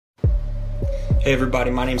Hey everybody,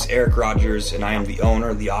 my name is Eric Rogers and I am the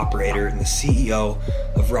owner, the operator, and the CEO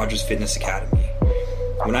of Rogers Fitness Academy.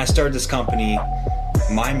 When I started this company,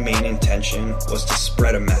 my main intention was to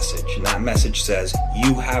spread a message, and that message says,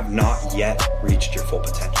 you have not yet reached your full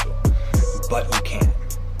potential, but you can.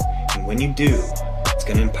 And when you do, it's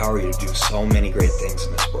going to empower you to do so many great things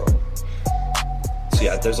in this world. So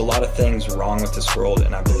yeah, there's a lot of things wrong with this world,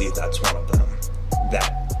 and I believe that's one of them.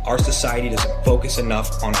 That our society doesn't focus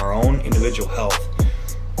enough on our own individual health,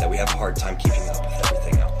 that we have a hard time keeping up with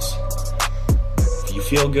everything else. If you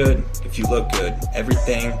feel good, if you look good,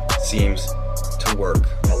 everything seems to work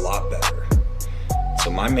a lot better. So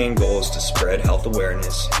my main goal is to spread health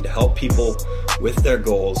awareness and to help people with their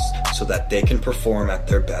goals so that they can perform at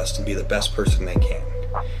their best and be the best person they can.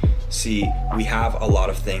 See, we have a lot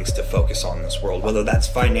of things to focus on in this world, whether that's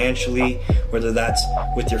financially, whether that's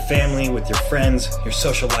with your family, with your friends, your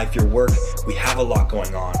social life, your work. We have a lot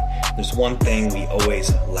going on. There's one thing we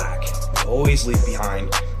always lack, we always leave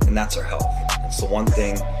behind, and that's our health. It's the one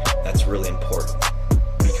thing that's really important,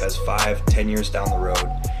 because 5-10 years down the road,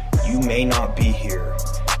 you may not be here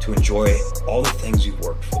to enjoy all the things you've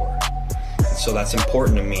worked for. And so that's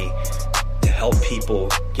important to me, to help people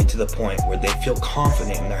get to the point where they feel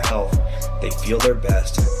confident in their health, they feel their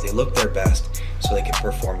best, they look their best, so they can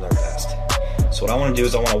perform their best. So what I want to do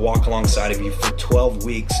is I want to walk alongside of you for 12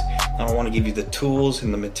 weeks. I want to give you the tools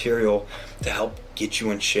and the material to help get you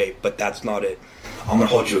in shape, but that's not it. I'm going to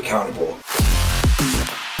hold you accountable.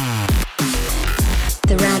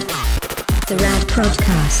 The RAD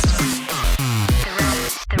Prodcast.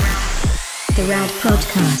 The RAD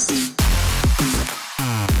Prodcast.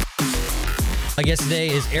 My guest today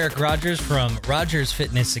is Eric Rogers from Rogers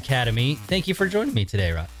Fitness Academy. Thank you for joining me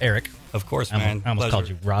today, Eric. Of course, man. I almost Pleasure. called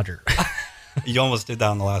you Roger. You almost did that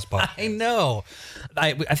on the last podcast. I know.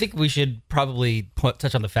 I think we should probably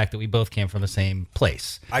touch on the fact that we both came from the same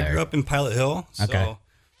place. I grew up in Pilot Hill, so Okay.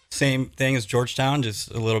 same thing as Georgetown, just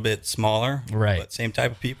a little bit smaller, Right. but same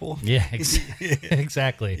type of people. Yeah,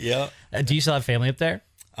 exactly. Yeah. Do you still have family up there?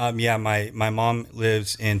 Yeah, my mom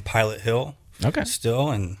lives in Pilot Hill Okay. still,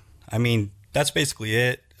 and I mean, that's basically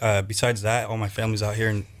it. Besides that, all my family's out here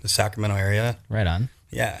in the Sacramento area. Right on.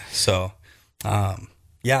 Yeah, so,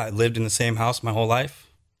 yeah, I lived in the same house my whole life.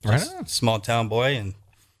 Right Just on. Small town boy, and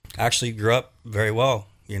actually grew up very well,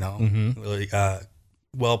 you know, really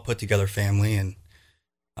well put together family. And,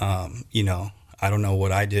 you know, I don't know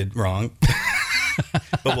what I did wrong,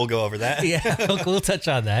 but we'll go over that. Yeah, we'll touch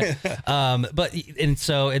on that.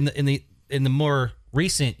 So in the more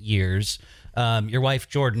recent years, your wife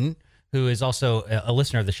Jordan, who is also a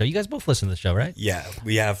listener of the show. You guys both listen to the show, right? Yeah,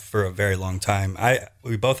 we have for a very long time.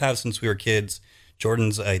 We both have since we were kids.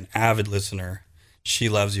 Jordan's an avid listener. She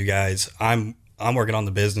loves you guys. I'm working on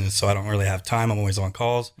the business, so I don't really have time. I'm always on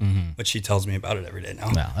calls, but she tells me about it every day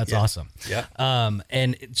now. Wow, that's awesome. Yeah.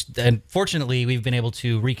 And fortunately, we've been able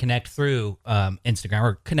to reconnect through Instagram,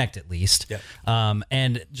 or connect at least. Yeah.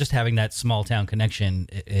 And just having that small town connection,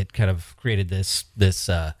 it kind of created this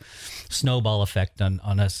snowball effect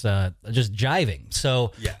on us just jiving.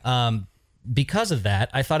 So Yeah. because of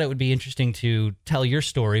that, I thought it would be interesting to tell your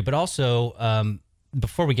story, but also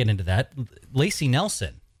before we get into that, Lacey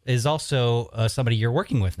Nelson is also somebody you're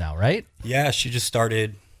working with now, right? Yeah, she just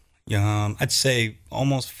started, I'd say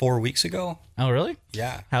almost 4 weeks ago. Oh, really?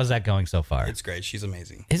 Yeah. How's that going so far? It's great. She's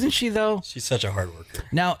amazing. Isn't she though? She's such a hard worker.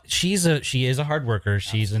 Now she is a hard worker.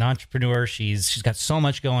 She's an entrepreneur. She's got so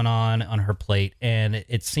much going on her plate, and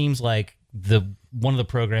it seems like one of the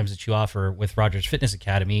programs that you offer with Rogers Fitness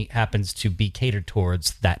Academy happens to be catered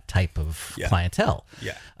towards that type of clientele.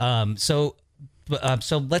 Yeah.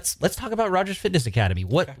 So let's talk about Rogers Fitness Academy.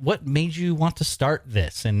 What made you want to start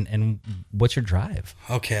this, and what's your drive?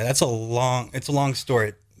 Okay, it's a long story.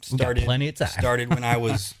 It started plenty of time. Started when I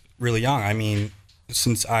was really young. I mean,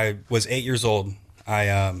 since I was 8 years old,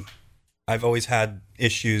 I've always had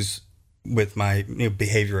issues with my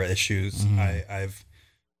behavioral issues. I've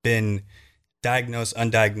been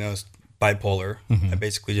undiagnosed bipolar. I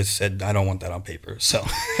basically just said I don't want that on paper. So,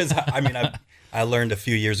 'cause I learned a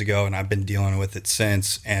few years ago, and I've been dealing with it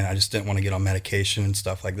since, and I just didn't want to get on medication and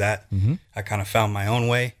stuff like that. I kind of found my own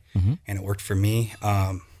way, and it worked for me.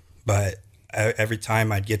 But every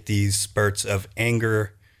time I'd get these spurts of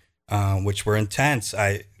anger, which were intense,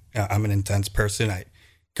 I'm an intense person. I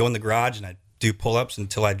go in the garage and I'd do pull-ups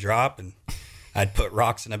until I drop, and I'd put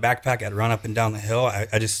rocks in a backpack. I'd run up and down the hill.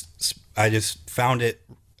 I just found it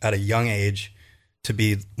at a young age to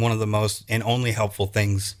be one of the most and only helpful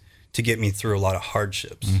things to get me through a lot of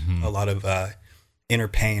hardships, a lot of inner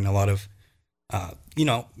pain, a lot of,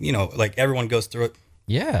 like everyone goes through it.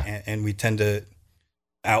 Yeah. And we tend to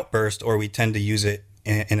outburst, or we tend to use it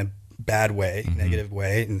in a bad way, negative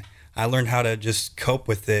way. And I learned how to just cope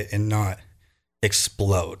with it and not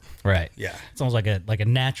explode. Right. Yeah. It's almost like a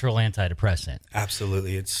natural antidepressant.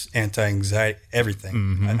 Absolutely. It's anti-anxiety,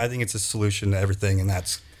 everything. I think it's a solution to everything, and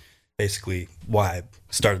that's basically why I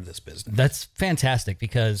started this business. That's fantastic,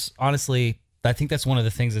 because honestly, I think that's one of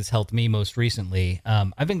the things that's helped me most recently.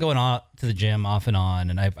 I've been going out to the gym off and on,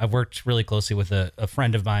 and I've worked really closely with a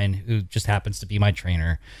friend of mine who just happens to be my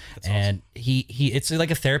trainer. That's and awesome. he it's like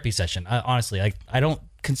a therapy session. Honestly, like, I don't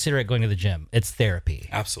consider it going to the gym. It's therapy.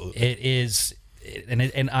 Absolutely. It is.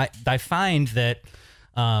 And I find that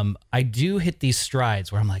I do hit these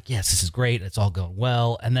strides where I'm like, yes, this is great, it's all going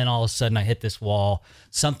well, and then all of a sudden I hit this wall.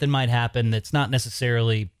 Something might happen that's not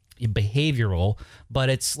necessarily behavioral, but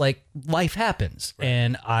it's like life happens, right,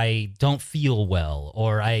 and I don't feel well,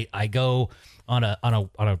 or I go on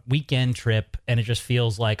a weekend trip and it just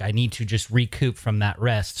feels like I need to just recoup from that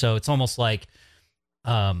rest. So it's almost like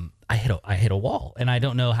I hit a wall, and I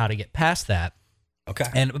don't know how to get past that. Okay.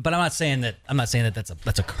 But I'm not saying that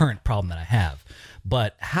that's a current problem that I have.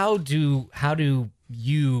 But how do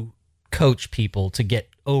you coach people to get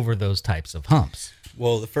over those types of humps?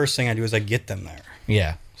 Well, the first thing I do is I get them there.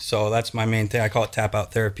 Yeah. So that's my main thing. I call it tap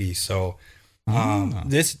out therapy. So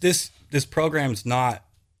this program's not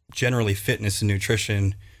generally fitness and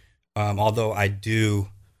nutrition, although I do,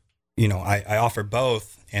 I offer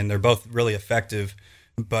both, and they're both really effective.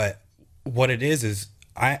 But what it is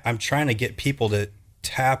I'm trying to get people to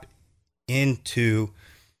tap into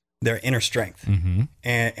their inner strength.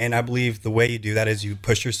 And I believe the way you do that is you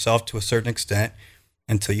push yourself to a certain extent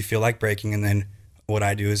until you feel like breaking. And then what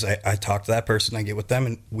I do is I talk to that person, I get with them,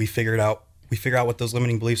 and we figure out what those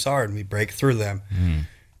limiting beliefs are, and we break through them.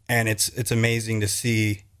 And it's amazing to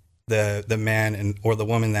see the man or the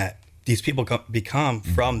woman that these people become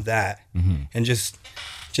from that, and just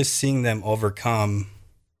seeing them overcome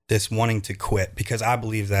this wanting to quit, because I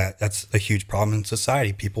believe that that's a huge problem in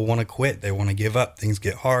society. People want to quit. They want to give up. Things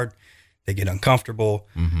get hard. They get uncomfortable,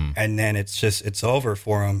 and then it's over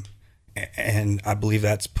for them. And I believe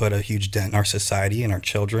that's put a huge dent in our society, and our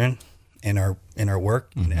children, in our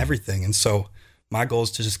work, and everything. And so my goal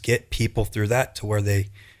is to just get people through that to where they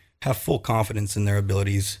have full confidence in their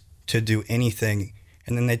abilities to do anything,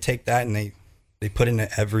 and then they take that and they put into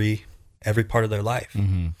every part of their life.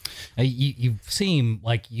 You seem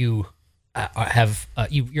like you have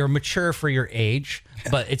you're mature for your age,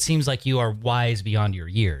 but it seems like you are wise beyond your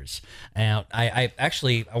years. And I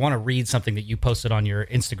want to read something that you posted on your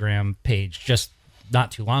Instagram page just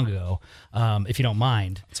not too long ago, if you don't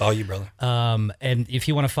mind. It's all you, brother. And if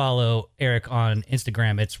you want to follow Eric on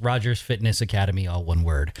Instagram, it's Rogers Fitness Academy, all one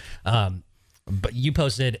word. But you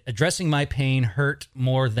posted, addressing my pain hurt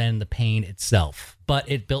more than the pain itself, but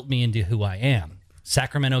it built me into who I am.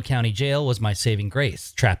 Sacramento County Jail was my saving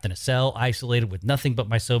grace, trapped in a cell, isolated with nothing but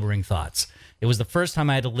my sobering thoughts. It was the first time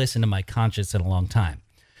I had to listen to my conscience in a long time.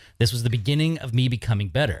 This was the beginning of me becoming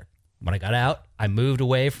better. When I got out, I moved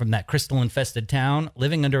away from that crystal-infested town,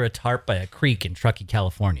 living under a tarp by a creek in Truckee,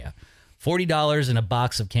 California. $40 and a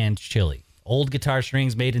box of canned chili. Old guitar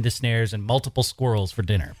strings made into snares, and multiple squirrels for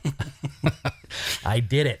dinner. I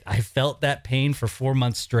did it. I felt that pain for 4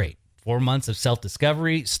 months straight. 4 months of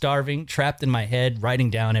self-discovery, starving, trapped in my head, writing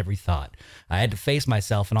down every thought. I had to face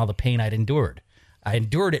myself and all the pain I'd endured. I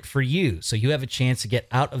endured it for you, so you have a chance to get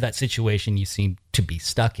out of that situation you seem to be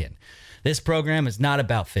stuck in. This program is not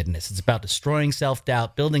about fitness. It's about destroying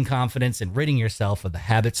self-doubt, building confidence, and ridding yourself of the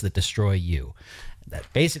habits that destroy you.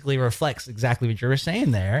 That basically reflects exactly what you were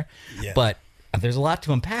saying there. Yeah. But there's a lot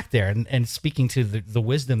to unpack there. And speaking to the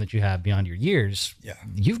wisdom that you have beyond your years,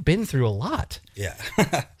 you've been through a lot. Yeah.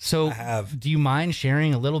 So I have. Do you mind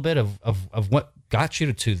sharing a little bit of what got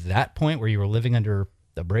you to that point where you were living under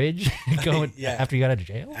the bridge after you got out of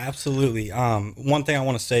jail? Absolutely. One thing I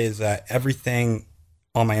want to say is that everything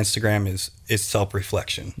on my Instagram is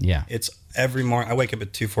self-reflection. Yeah. It's every morning. I wake up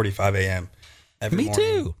at 2:45 a.m. every morning.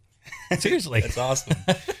 Me too. Seriously. That's awesome.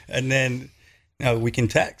 And then we can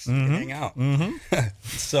text and hang out.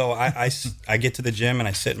 So I get to the gym and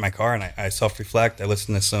I sit in my car and I self-reflect. I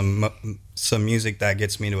listen to some music that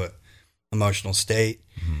gets me to an emotional state.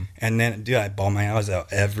 And then, I bawl my eyes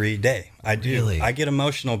out every day. I do. Really? I get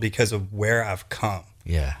emotional because of where I've come.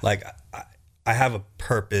 Yeah. Like I have a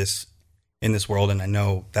purpose in this world, and I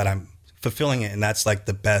know that I'm fulfilling it, and that's like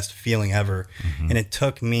the best feeling ever. And it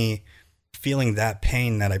took me feeling that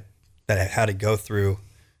pain that I had to go through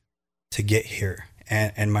to get here,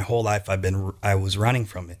 and my whole life I was running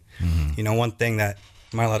from it. One thing that,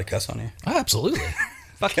 am I allowed to cuss on here? Oh, absolutely.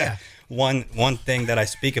 Fuck yeah. One thing that I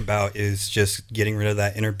speak about is just getting rid of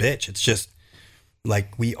that inner bitch. It's just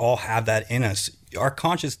Like, we all have that in us. Our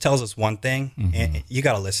conscience tells us one thing, and you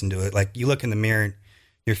got to listen to it. Like, you look in the mirror and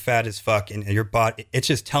you're fat as fuck, and your body, it's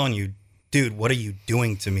just telling you, dude, what are you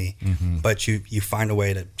doing to me? But you find a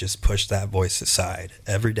way to just push that voice aside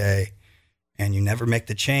every day, and you never make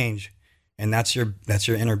the change. And that's your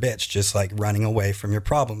inner bitch, just like running away from your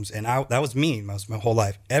problems. And that was me my whole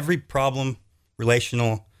life. Every problem,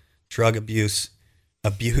 relational, drug abuse,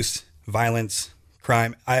 violence,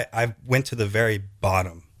 crime, I went to the very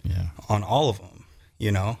bottom on all of them,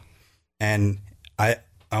 you know? And I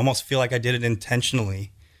almost feel like I did it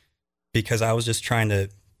intentionally because I was just trying to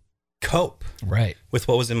cope with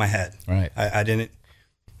what was in my head. I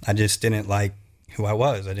just didn't like who I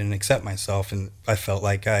was. I didn't accept myself. And I felt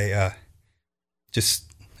like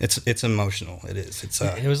it's emotional. It is.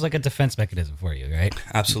 It was like a defense mechanism for you, right?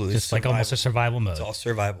 Absolutely. Just like almost a survival mode. It's all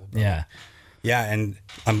survival, bro. Yeah. Yeah. And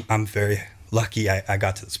I'm very lucky I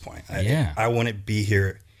got to this point. I wouldn't be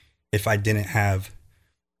here if I didn't have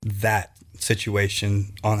that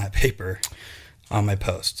situation on that paper on my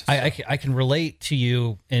post. I can relate to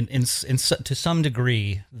you to some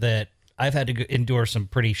degree that I've had to endure some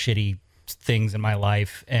pretty shitty things in my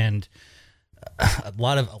life, and a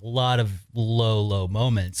lot of low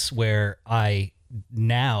moments where I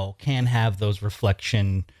now can have those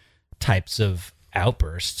reflection types of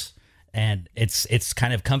outbursts. And it's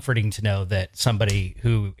kind of comforting to know that somebody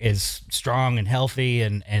who is strong and healthy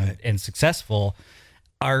and successful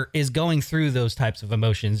is going through those types of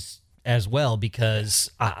emotions as well,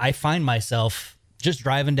 because I find myself just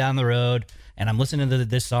driving down the road and I'm listening to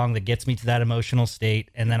this song that gets me to that emotional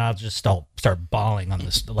state, and then I'll just start bawling on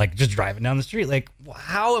this, like just driving down the street. Like,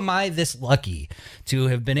 how am I this lucky to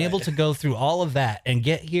have been able to go through all of that and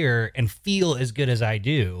get here and feel as good as I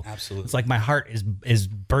do? Absolutely. It's like my heart is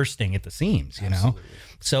bursting at the seams, you know?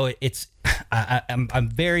 So I'm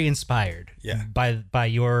very inspired by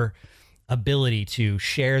your ability to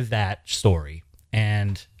share that story.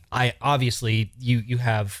 And I obviously you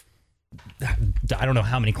have, I don't know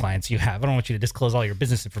how many clients you have. I don't want you to disclose all your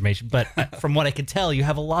business information, but from what I can tell, you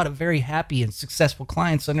have a lot of very happy and successful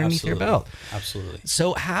clients underneath your belt. Absolutely.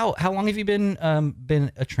 So how long have you been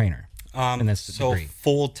a trainer? In this degree?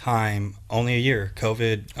 Full time, only a year.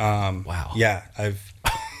 COVID. Wow. Yeah,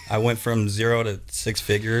 I went from 0 to 6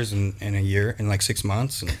 figures in a year, in like 6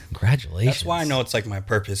 months. And congratulations. That's why I know it's like my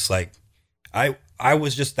purpose. Like I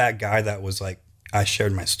was just that guy that was like, I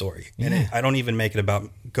shared my story. And I don't even make it about,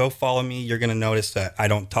 go follow me. You're going to notice that I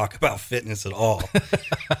don't talk about fitness at all.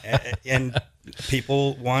 and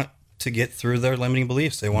people want to get through their limiting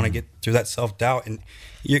beliefs. They want to get through that self-doubt. And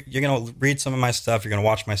you're going to read some of my stuff. You're going to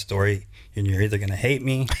watch my story. And you're either going to hate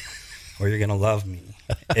me or you're going to love me.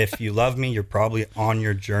 If you love me, you're probably on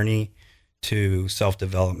your journey to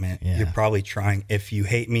self-development. You're probably trying. If you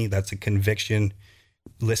hate me, that's a conviction.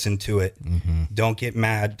 Listen to it. Don't get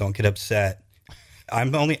mad. Don't get upset.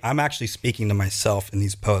 I'm actually speaking to myself in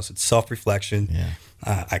these posts. It's self-reflection.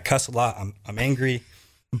 I cuss a lot. I'm angry,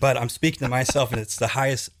 but I'm speaking to myself, and it's the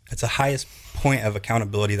highest point of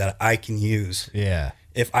accountability that I can use.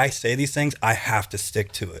 If I say these things, I have to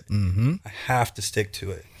stick to it. I have to stick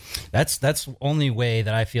to it. That's the only way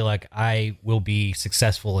that I feel like I will be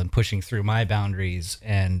successful in pushing through my boundaries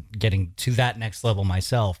and getting to that next level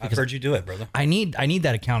myself. I've heard you do it, brother. I need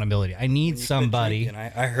that accountability. I need somebody. And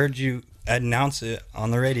I heard you announce it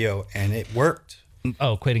on the radio, and it worked.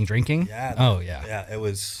 Oh, quitting drinking? Yeah. Oh, yeah. Yeah, that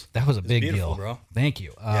was a big deal, bro. Thank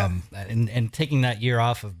you. And taking that year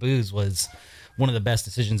off of booze was one of the best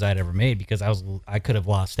decisions I'd ever made, because I could have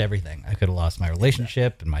lost everything. I could have lost my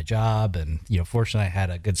relationship and my job, and fortunately I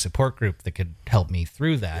had a good support group that could help me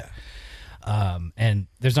through that. And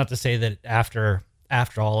there's not to say that after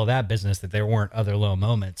all of that business that there weren't other low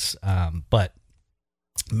moments, but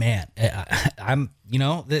man,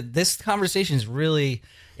 this conversation is really,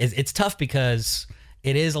 it's tough because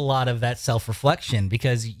it is a lot of that self-reflection,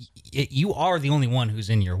 because you are the only one who's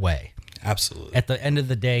in your way. Absolutely. At the end of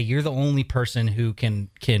the day, you're the only person who can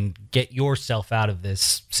get yourself out of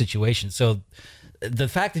this situation. So the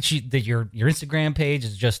fact that your Instagram page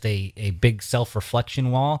is just a big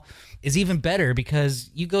self-reflection wall is even better, because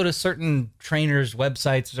you go to certain trainers'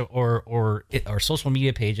 websites or social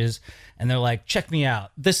media pages, and they're like, check me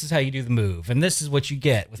out. This is how you do the move, and this is what you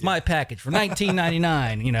get with my package for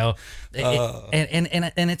 $19.99.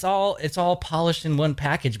 And it's all polished in one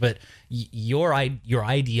package, but your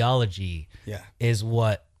ideology is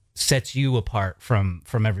what sets you apart from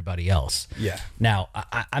everybody else. Now,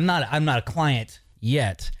 I'm not a client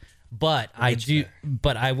yet, but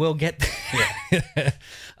I will get there.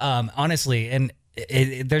 Honestly, and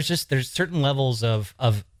there's certain levels of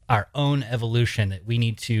our own evolution that we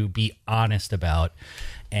need to be honest about.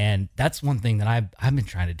 And that's one thing that I've been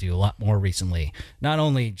trying to do a lot more recently. Not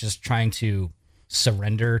only just trying to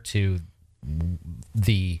surrender to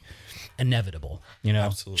the inevitable,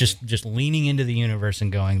 Absolutely. just leaning into the universe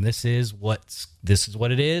and going, this is what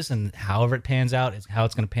it is, and however it pans out is how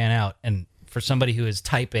it's going to pan out. And for somebody who is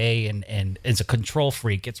type A and is a control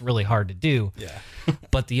freak, it's really hard to do. Yeah.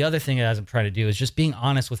 But the other thing that I'm trying to do is just being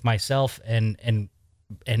honest with myself and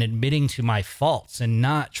admitting to my faults and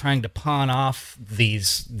not trying to pawn off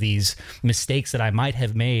these mistakes that I might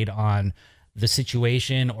have made on the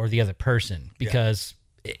situation or the other person, because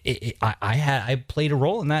I played a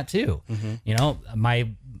role in that too.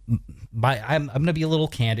 Mm-hmm. I'm going to be a little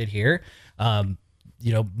candid here.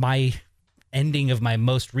 My ending of my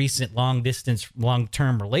most recent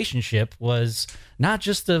long-term relationship was not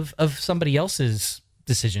just of somebody else's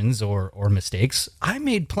decisions or mistakes. I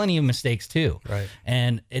made plenty of mistakes too. Right.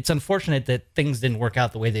 And it's unfortunate that things didn't work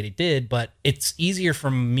out the way that it did, but it's easier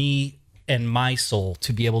for me and my soul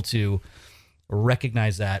to be able to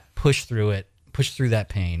recognize that, push through that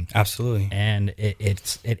pain. Absolutely. And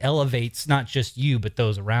it elevates not just you, but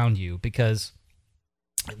those around you, because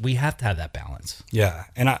we have to have that balance. Yeah.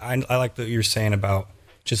 And I like what you're saying about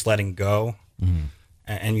just letting go. Mm-hmm.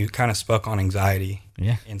 And you kind of spoke on anxiety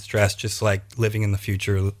and stress, just like living in the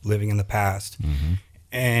future, living in the past. Mm-hmm.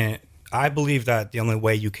 And I believe that the only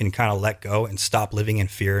way you can kind of let go and stop living in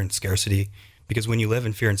fear and scarcity, because when you live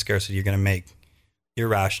in fear and scarcity, you're going to make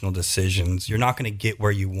irrational decisions. You're not going to get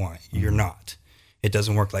where you want. Mm-hmm. You're not. It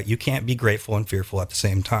doesn't work you can't be grateful and fearful at the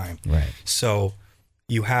same time. Right. So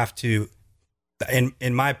you have to,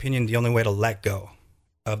 in my opinion, the only way to let go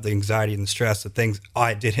of the anxiety and the stress, the things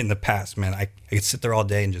I did in the past, man, I could sit there all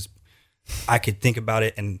day and I could think about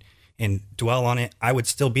it and dwell on it. I would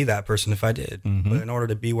still be that person if I did. Mm-hmm. But in order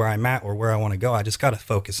to be where I'm at or where I want to go, I just got to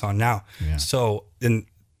focus on now. Yeah. So then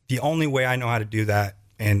the only way I know how to do that,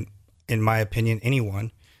 and in my opinion,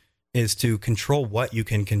 anyone, is to control what you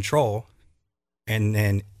can control. And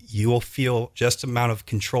then you will feel just amount of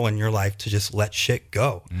control in your life to just let shit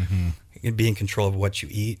go. Mm-hmm. Be in control of what you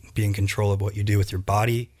eat, be in control of what you do with your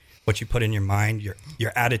body, what you put in your mind, your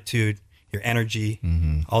attitude, your energy.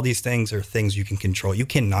 Mm-hmm. All these things are things you can control. You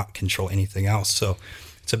cannot control anything else. So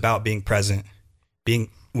it's about being present.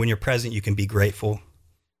 When you're present, you can be grateful.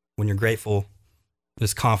 When you're grateful,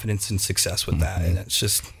 there's confidence and success with that. And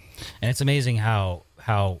it's amazing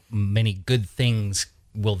how many good things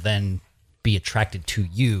will then be attracted to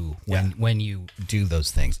you when you do those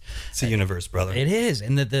things. It's the universe, brother. It is.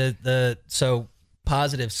 And so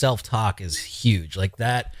positive self-talk is huge. Like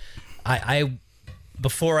that, I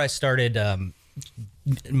before I started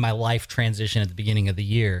my life transition at the beginning of the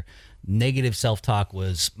year, negative self-talk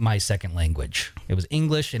was my second language. It was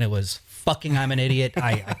English, and it was fucking I'm an idiot.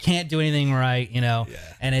 I can't do anything right,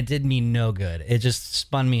 and it did me no good. It just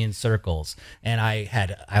spun me in circles. And I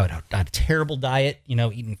had a terrible diet,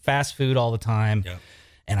 eating fast food all the time. Yeah.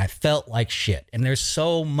 And I felt like shit. And there's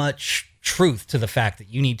so much truth to the fact that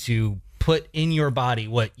you need to put in your body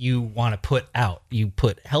what you want to put out. You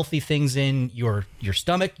put healthy things in your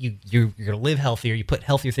stomach, you're going to live healthier. You put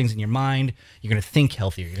healthier things in your mind, you're going to think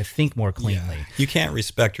healthier. You're going to think more cleanly. Yeah. You can't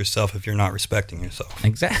respect yourself if you're not respecting yourself.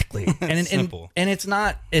 Exactly. And simple. And it's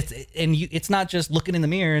not just looking in the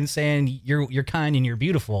mirror and saying you're kind and you're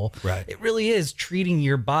beautiful. Right. It really is treating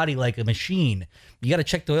your body like a machine. You got to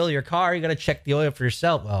check the oil of your car. You got to check the oil for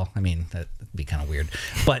yourself. Well, I mean, that'd be kind of weird,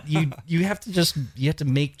 but you have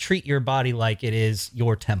to treat your body like it is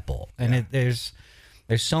your temple. And there's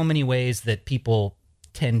so many ways that people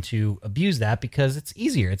tend to abuse that because it's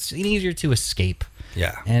easier. It's easier to escape.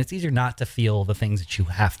 Yeah. And it's easier not to feel the things that you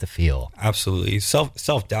have to feel. Absolutely.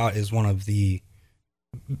 Self-doubt is one of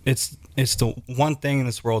it's the one thing in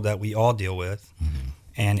this world that we all deal with. Mm-hmm.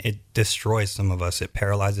 And it destroys some of us. It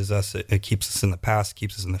paralyzes us. It keeps us in the past,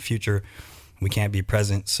 keeps us in the future. We can't be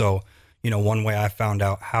present. So, one way I found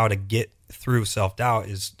out how to get through self-doubt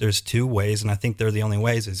is there's two ways, and I think they're the only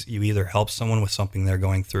ways, is you either help someone with something they're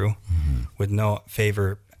going through mm-hmm. with no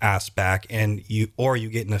favor asked back, or you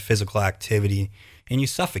get in a physical activity and you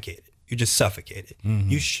suffocate it. You just suffocate it. Mm-hmm.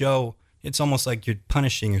 You show, it's almost like you're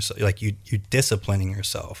punishing yourself, like you're disciplining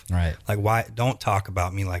yourself. Right. Like, why? Don't talk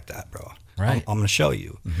about me like that, bro. Right. I'm going to show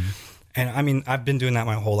you. Mm-hmm. And I mean, I've been doing that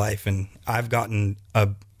my whole life, and I've gotten a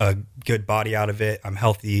good body out of it. I'm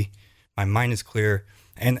healthy. My mind is clear.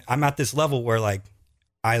 And I'm at this level where, like,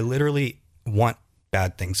 I literally want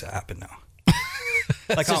bad things to happen now.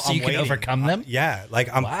 Like, so you can overcome them? Yeah.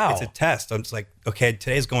 Like, wow. It's a test. I'm just like, okay,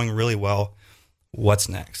 today's going really well. What's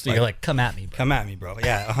next? So you're like, come at me, bro. Come at me, bro.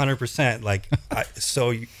 Yeah, 100%. Like,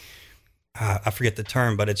 I forget the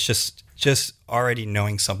term, but it's just already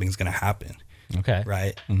knowing something's going to happen. Okay.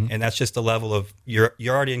 Right. And that's just the level of you're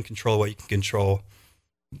already in control of what you can control.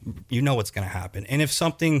 You know what's going to happen. And if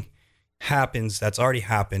something happens that's already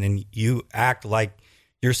happened and you act like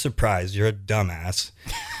you're surprised, you're a dumbass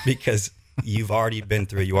because you've already been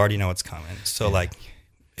through it. You already know what's coming. So like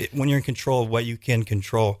when you're in control of what you can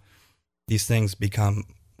control, these things become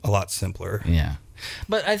a lot simpler. Yeah.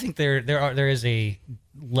 But I think there is a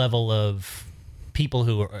level of people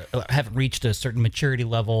who haven't reached a certain maturity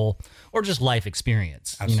level or just life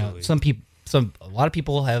experience. Absolutely. A lot of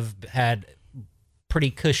people have had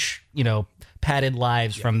pretty cush, padded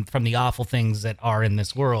lives from the awful things that are in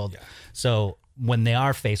this world. Yeah. So when they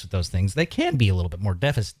are faced with those things, they can be a little bit more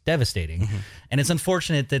devastating. And it's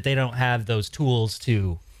unfortunate that they don't have those tools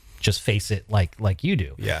to just face it like you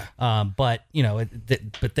do. Yeah. But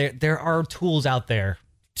there are tools out there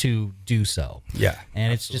to do so. Yeah.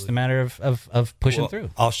 And it's just a matter of pushing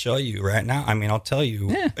through. I'll show you right now. I mean, I'll tell you,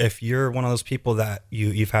 if you're one of those people that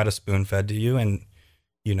you've had a spoon fed to you and,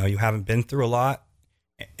 you haven't been through a lot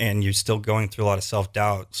and you're still going through a lot of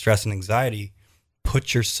self-doubt, stress, and anxiety,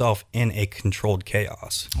 put yourself in a controlled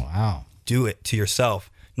chaos. Wow. Do it to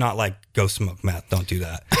yourself. Not like go smoke meth. Don't do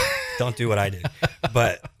that. Don't do what I did.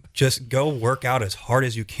 But just go work out as hard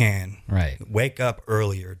as you can. Right. Wake up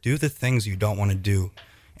earlier. Do the things you don't want to do.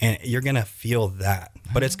 And you're going to feel that.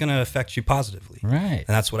 But it's going to affect you positively. Right. And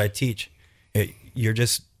that's what I teach.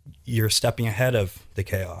 You're stepping ahead of the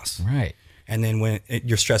chaos. Right. And then when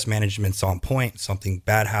your stress management's on point, something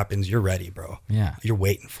bad happens, you're ready, bro. Yeah. You're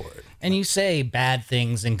waiting for it. And you say bad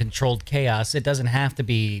things in controlled chaos. It doesn't have to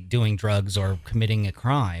be doing drugs or committing a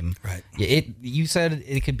crime. Right. You said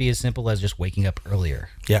it could be as simple as just waking up earlier.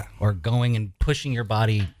 Yeah. Or going and pushing your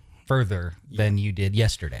body further than you did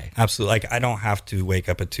yesterday. Absolutely. Like I don't have to wake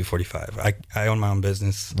up at 2:45. I own my own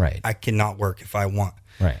business. Right. I cannot work if I want.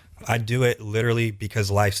 Right. I do it literally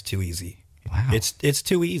because life's too easy. Wow. It's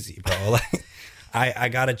too easy, bro. Like I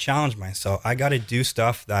got to challenge myself. I got to do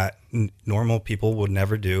stuff that normal people would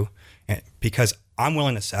never do, because I'm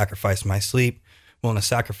willing to sacrifice my sleep, willing to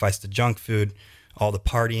sacrifice the junk food, all the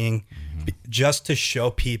partying, just to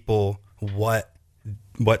show people what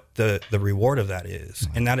the reward of that is,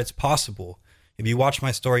 and that it's possible. If you watch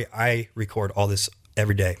my story, I record all this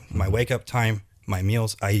every day. My wake up time, my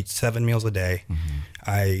meals. I eat 7 meals a day.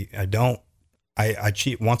 I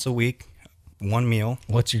cheat once a week, one meal.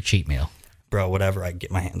 What's your cheat meal? Bro, whatever I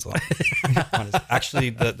get my hands on.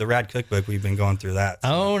 Actually, the RAD cookbook, we've been going through that. So.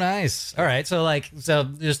 Oh, nice. All right. So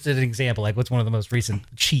just an example, like what's one of the most recent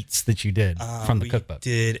cheats that you did from the cookbook?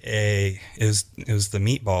 It was the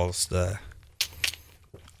meatballs,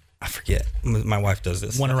 I forget. My wife does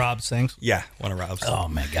this. One of Rob's things? Yeah, one of Rob's. Oh,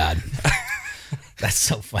 my God. That's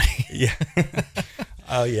so funny. Yeah.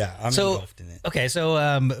 Oh, yeah. I'm involved in it. Okay,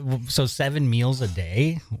 so 7 meals a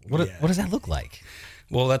day? What does that look like?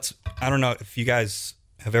 Well, I don't know if you guys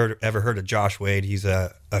have ever heard of Josh Wade. He's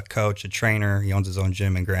a coach, a trainer. He owns his own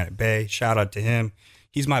gym in Granite Bay. Shout out to him.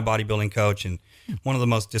 He's my bodybuilding coach and one of the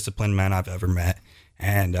most disciplined men I've ever met.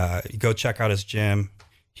 And go check out his gym.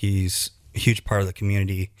 He's a huge part of the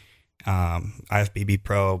community. IFBB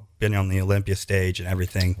Pro, been on the Olympia stage and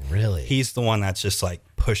everything. Really? He's the one that's just like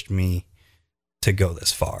pushed me to go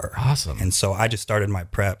this far. Awesome. And so I just started my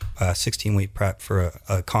prep, 16-week prep for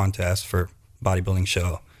a contest for bodybuilding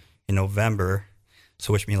show in November.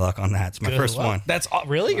 So wish me luck on that. It's my first one. That's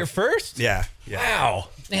really your first? Yeah. Wow.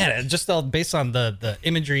 Man, just all based on the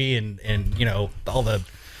imagery and all the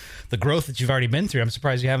growth that you've already been through, I'm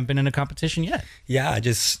surprised you haven't been in a competition yet. Yeah, I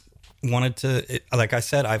just wanted to, like I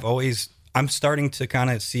said, I'm starting to kind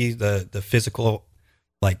of see the physical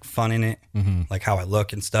like fun in it, like how I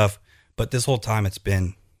look and stuff. But this whole time it's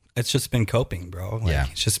just been coping, bro.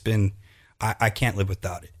 Like, it's just been, I can't live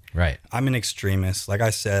without it. Right. I'm an extremist. Like I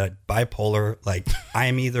said, bipolar, like I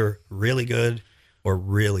am either really good or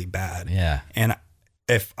really bad. Yeah. And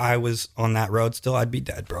if I was on that road still, I'd be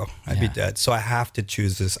dead, bro. I'd be dead. So I have to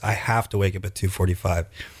choose this. I have to wake up at 2:45.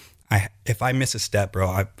 If I miss a step, bro,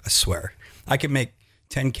 I swear I could make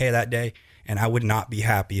 10K that day and I would not be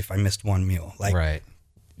happy if I missed one meal. Like, right.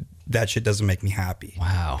 That shit doesn't make me happy.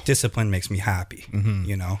 Wow. Discipline makes me happy,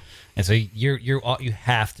 And so you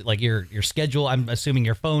have to, like, your schedule, I'm assuming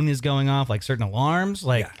your phone is going off, like certain alarms,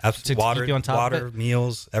 like to keep you on top of it?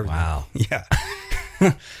 Meals, everything. Wow. Yeah.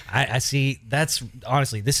 I see. That's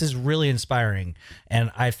honestly, this is really inspiring. And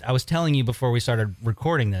I was telling you before we started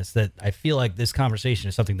recording this that I feel like this conversation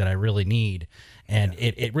is something that I really need. And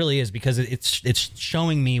it really is, because it's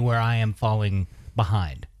showing me where I am falling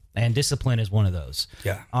behind. And discipline is one of those.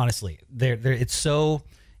 Yeah. Honestly, it's so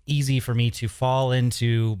easy for me to fall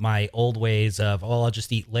into my old ways of, oh, I'll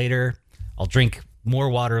just eat later. I'll drink more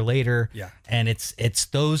water later. Yeah. And it's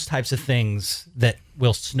those types of things that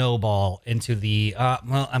will snowball into the,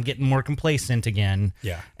 well, I'm getting more complacent again.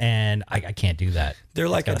 Yeah. And I can't do that. They're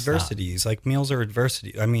like adversities. Like meals are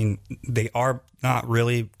adversity. I mean, they are not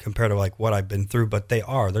really compared to like what I've been through, but they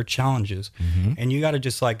are. They're challenges. And you got to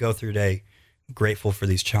just like go through day grateful for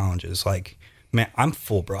these challenges. Like, man, I'm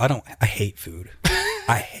full, bro. I hate food.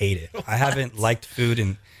 I hate it. I haven't liked food,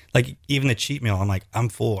 and like even the cheat meal, I'm like, I'm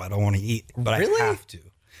full. I don't want to eat, but Really? I have to.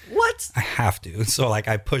 What? I have to. So like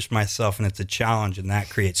I push myself, and it's a challenge, and that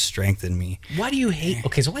creates strength in me. Why do you hate?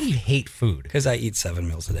 Okay, so why do you hate food? Because I eat 7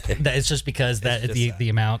 meals a day. It's just because the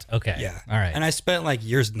amount. Okay. Yeah. All right. And I spent like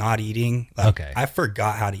years not eating. Like, Okay. I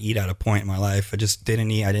forgot how to eat at a point in my life. I just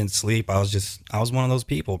didn't eat. I didn't sleep. I was one of those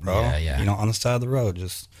people, bro. Yeah. You know, on the side of the road,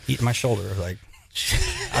 just eating my shoulder. Like,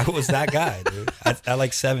 I was that guy, dude. At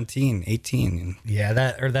like 17, 18. And Yeah,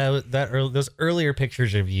 those earlier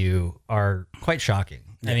pictures of you are quite shocking.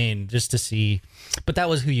 I mean, just to see, but that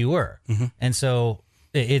was who you were, and so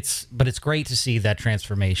it's great to see that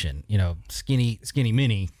transformation. You know, skinny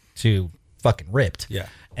mini to fucking ripped. Yeah.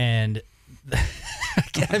 And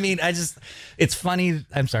I mean, it's funny.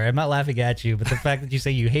 I'm sorry, I'm not laughing at you, but the fact that you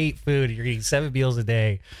say you hate food, you're eating 7 meals a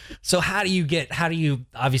day. So how do you,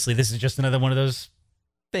 obviously this is just another one of those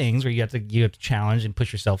things where you have to challenge and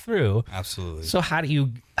push yourself through. Absolutely. So how do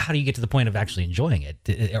you get to the point of actually enjoying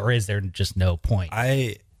it? Or is there just no point?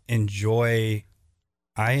 I enjoy,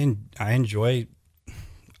 I'm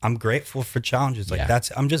grateful for challenges. Like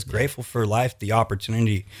I'm just grateful for life, the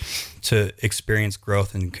opportunity to experience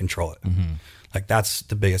growth and control it. Like that's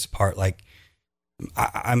the biggest part. Like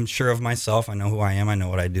I'm sure of myself. I know who I am. I know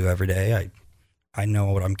what I do every day. I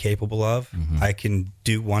know what I'm capable of. I can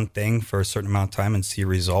do one thing for a certain amount of time and see a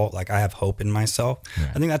result. Like I have hope in myself.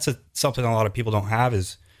 I think that's something a lot of people don't have,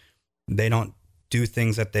 is they don't do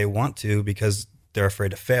things that they want to because they're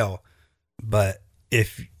afraid to fail. But I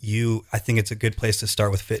think it's a good place to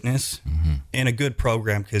start with fitness and a good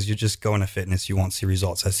program, because you just go into fitness, you won't see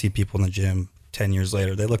results. I see people in the gym 10 years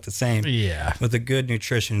later, they look the same. Yeah. With a good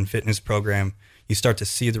nutrition and fitness program, you start to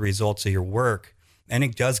see the results of your work, and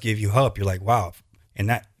it does give you hope. You're like, wow. And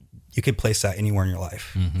that you could place that anywhere in your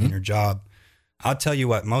life, in your job. I'll tell you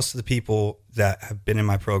what, most of the people that have been in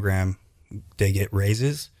my program, they get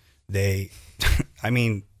raises. They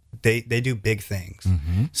do big things,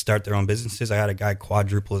 start their own businesses. I had a guy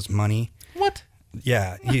quadruple his money. What?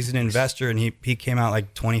 Yeah. He's an investor, and he came out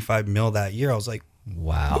like 25 mil that year. I was like,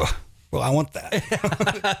 wow. Well, I want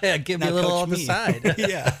that. Yeah, give me a little on the side.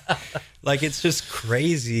 Yeah. Like, it's just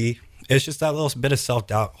crazy. It's just that little bit of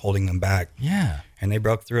self-doubt holding them back. Yeah. And they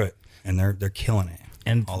broke through it, and they're killing it.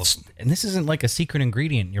 And all of them. And this isn't like a secret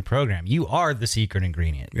ingredient in your program. You are the secret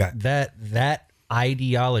ingredient. Yeah. That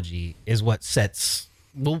ideology is what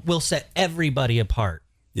will set everybody apart.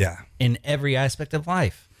 Yeah. In every aspect of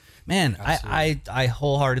life. Man, I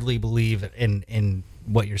wholeheartedly believe in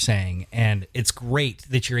what you're saying, and it's great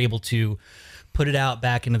that you're able to put it out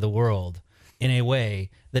back into the world in a way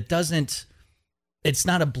that doesn't. It's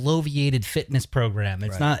not a bloviated fitness program.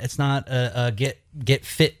 It's not. It's not a get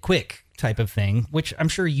fit quick type of thing, which I'm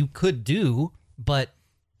sure you could do. But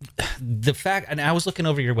the fact, and I was looking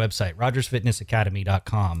over your website,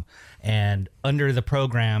 rogersfitnessacademy.com, and under the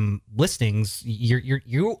program listings,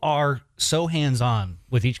 you are so hands-on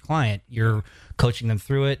with each client. You're coaching them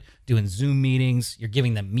through it, doing Zoom meetings. You're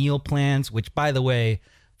giving them meal plans, which, by the way,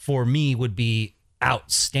 for me would be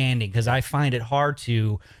outstanding, because I find it hard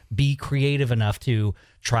to be creative enough to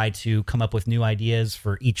try to come up with new ideas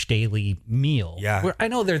for each daily meal. Yeah. Where I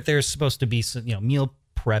know there's supposed to be some, meal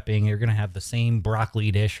prepping. You're going to have the same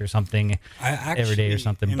broccoli dish or something every day or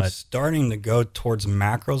something. But starting to go towards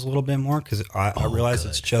macros a little bit more, because I realize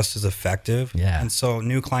it's just as effective. Yeah. And so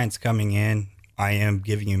new clients coming in, I am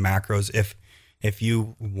giving you macros. If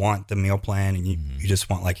you want the meal plan and you just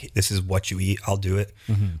want, like, this is what you eat, I'll do it.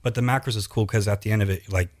 But the macros is cool because at the end of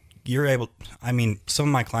it, like, you're able, some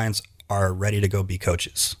of my clients are ready to go be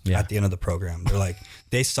coaches at the end of the program. They're like,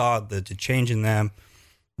 they saw the change in them.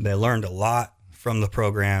 They learned a lot from the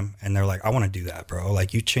program, and they're like, I want to do that, bro.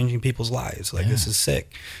 Like, you changing people's lives. Like, this is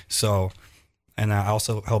sick. So, and I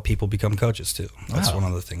also help people become coaches too. That's one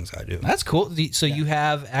of the things I do. That's cool. So you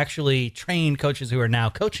have actually trained coaches who are now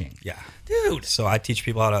coaching. Yeah. Dude. So I teach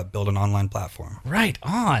people how to build an online platform. Right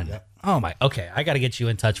on. Yep. Oh my. Okay. I got to get you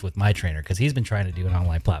in touch with my trainer, because he's been trying to do an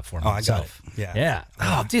online platform himself. I got it. Yeah. Yeah.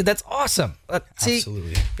 Oh, dude, that's awesome. See,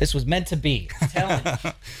 absolutely. This was meant to be. I'm telling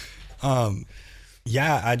you.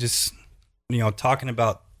 Yeah. I just, talking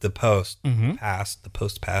about the post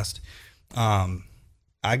past,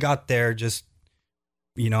 I got there just,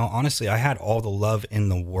 honestly, I had all the love in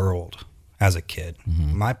the world as a kid.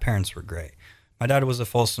 My parents were great. My dad was a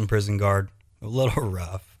Folsom prison guard, a little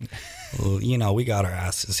rough. Well, we got our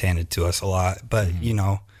asses handed to us a lot, but,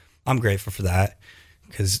 I'm grateful for that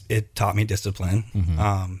because it taught me discipline.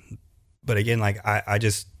 But again, like I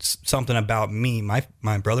just, something about me,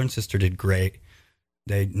 my brother and sister did great.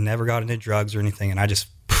 They never got into drugs or anything. And I just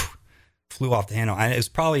flew off the handle. And it's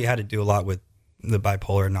probably had to do a lot with the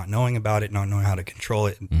bipolar, not knowing about it, not knowing how to control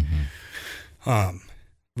it.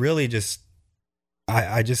 Really just,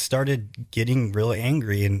 I just started getting really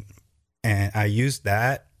angry and I used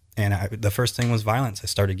that. And the first thing was violence. I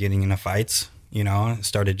started getting into fights,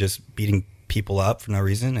 started just beating people up for no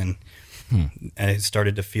reason. And I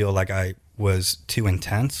started to feel like I was too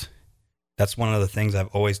intense. That's one of the things I've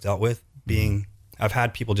always dealt with I've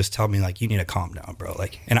had people just tell me like, you need to calm down, bro.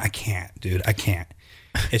 Like, and I can't, dude, I can't.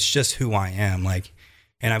 It's just who I am. Like,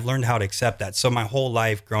 and I've learned how to accept that. So my whole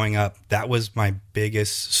life growing up, that was my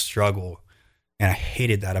biggest struggle. And I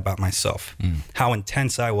hated that about myself, how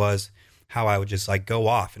intense I was, how I would just like go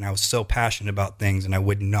off. And I was so passionate about things and I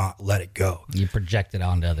would not let it go. You project it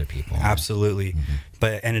onto other people. Absolutely.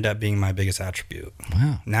 But it ended up being my biggest attribute.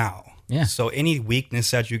 Wow. Now. Yeah. So any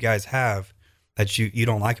weakness that you guys have that you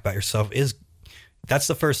don't like about yourself that's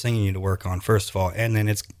the first thing you need to work on, first of all. And then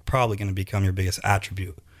it's probably going to become your biggest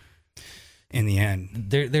attribute in the end.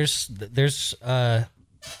 There's a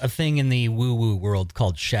thing in the woo-woo world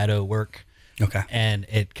called shadow work. Okay. And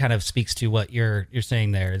it kind of speaks to what you're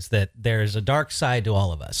saying there, is that there's a dark side to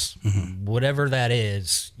all of us. Whatever that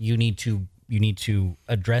is, you need to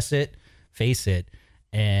address it, face it,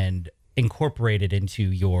 and incorporate it into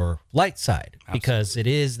your light side. Absolutely. Because it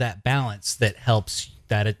is that balance that helps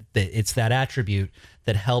it's that attribute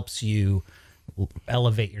that helps you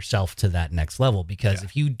elevate yourself to that next level. Because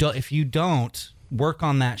if you don't work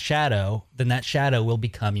on that shadow, then that shadow will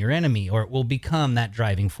become your enemy, or it will become that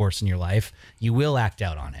driving force in your life. You will act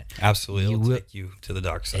out on it. Absolutely. It'll take you to the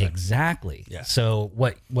dark side. Exactly. Yeah. So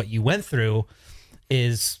what you went through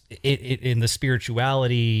is it in the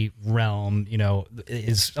spirituality realm,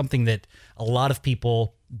 is something that a lot of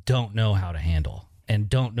people don't know how to handle and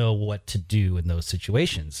don't know what to do in those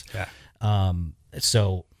situations. Yeah.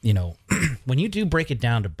 So, when you do break it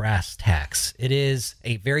down to brass tacks, it is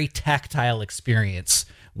a very tactile experience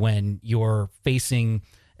when you're facing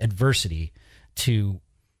adversity to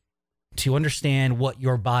understand what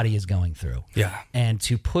your body is going through. Yeah. And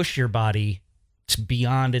to push your body to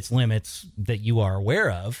beyond its limits that you are aware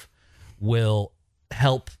of will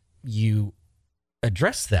help you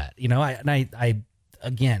address that.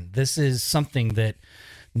 Again, this is something that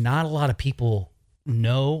not a lot of people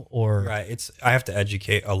know or right. I have to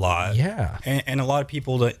educate a lot. Yeah. And a lot of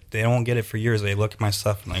people that they don't get it for years. They look at my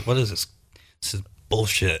stuff and like, what is this? This is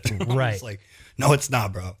bullshit. Right. It's like, no, it's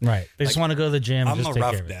not, bro. Right. They just want to go to the gym. I'm just a take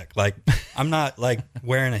care of roughneck. Like, I'm not like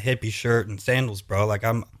wearing a hippie shirt and sandals, bro. Like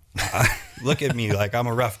look at me. Like I'm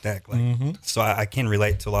a roughneck. Like, so I can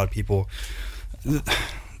relate to a lot of people.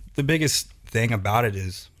 The biggest thing about it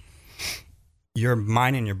is your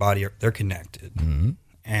mind and your body they're connected.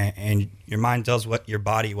 And your mind tells your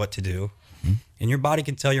body what to do, and your body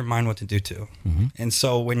can tell your mind what to do too. And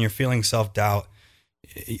so when you're feeling self-doubt,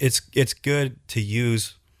 it's good to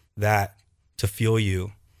use that to fuel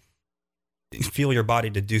your body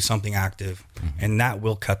to do something active, and that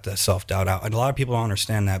will cut the self-doubt out. And a lot of people don't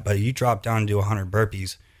understand that, but you drop down and do 100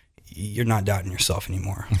 burpees, you're not doubting yourself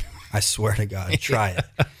anymore. I swear to God, try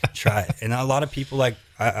it. And a lot of people, like,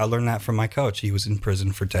 I learned that from my coach. He was in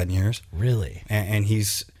prison for 10 years. Really? And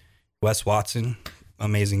he's Wes Watson,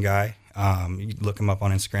 amazing guy. You look him up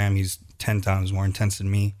on Instagram. He's 10 times more intense than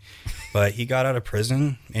me. But he got out of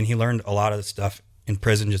prison, and he learned a lot of the stuff in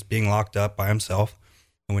prison, just being locked up by himself.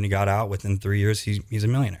 And when he got out, within 3 years, he's a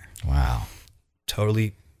millionaire. Wow.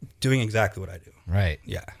 Totally doing exactly what I do. Right.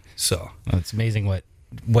 Yeah. So. Well, it's amazing what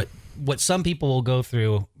some people will go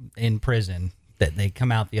through in prison, that they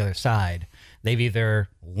come out the other side. They've either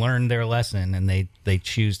learned their lesson and they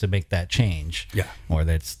choose to make that change. Yeah. Or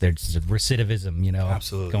there's recidivism,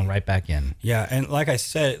 absolutely going right back in. Yeah. And like I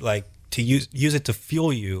said, like to use it to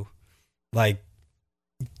fuel you, like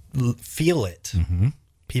feel it.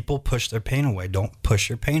 People push their pain away. Don't push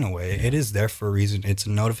your pain away. Yeah. It is there for a reason. It's a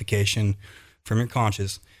notification from your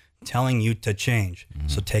conscious telling you to change.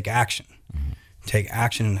 So take action. Take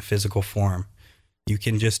action in a physical form. You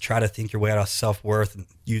can just try to think your way out of self-worth.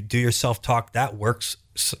 You do your self-talk. That works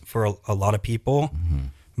for a lot of people,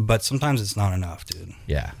 but sometimes it's not enough, dude.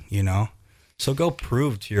 Yeah. So go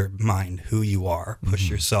prove to your mind who you are.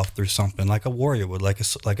 Push yourself through something like a warrior would, like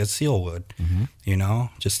a SEAL would, you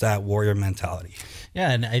know, just that warrior mentality.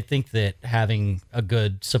 Yeah, and I think that having a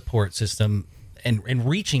good support system and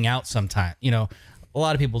reaching out sometime, you know, a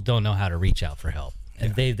lot of people don't know how to reach out for help.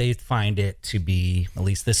 And they find it to be, at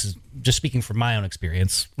least this is just speaking from my own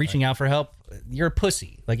experience, reaching out for help, you're a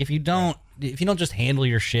pussy. Like if you don't just handle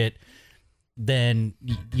your shit, then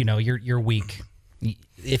you know you're weak.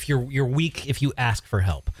 If you're weak if you ask for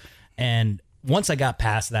help. And once I got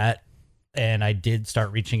past that and I did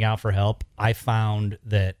start reaching out for help, I found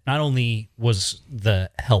that not only was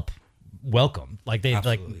the help welcome, like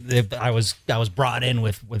I was brought in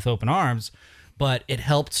with open arms, but it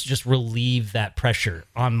helped just relieve that pressure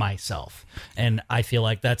on myself. And I feel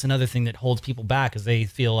like that's another thing that holds people back, is they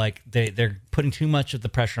feel like they're putting too much of the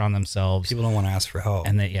pressure on themselves. People don't want to ask for help.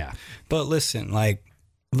 And But listen, like,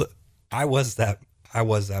 look, I was that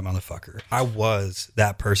motherfucker. I was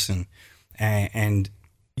that person. And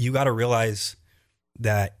you got to realize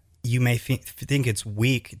that you may think it's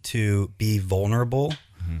weak to be vulnerable,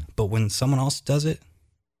 but when someone else does it,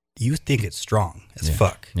 you think it's strong as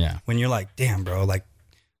fuck. Yeah. When you're like, damn, bro, like,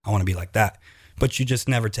 I want to be like that. But you just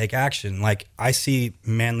never take action. Like, I see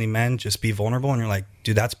manly men just be vulnerable, and you're like,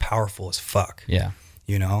 dude, that's powerful as fuck. Yeah.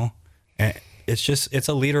 You know? And it's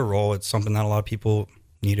a leader role. It's something that a lot of people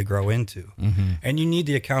need to grow into. And you need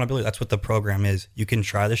the accountability. That's what the program is. You can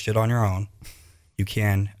try this shit on your own. You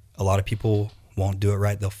can. A lot of people won't do it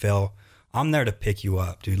right. They'll fail. I'm there to pick you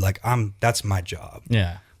up, dude. Like, that's my job.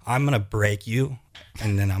 Yeah. I'm going to break you,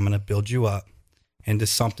 and then I'm going to build you up into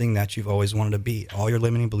something that you've always wanted to be. All your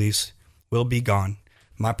limiting beliefs will be gone.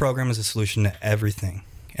 My program is a solution to everything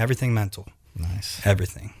mental. Nice.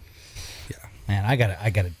 Everything. Yeah. Man, I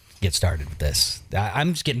gotta get started with this.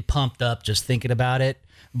 I'm just getting pumped up just thinking about it,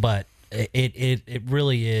 but it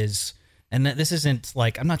really is. And this isn't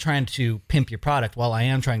like, I'm not trying to pimp your product. While I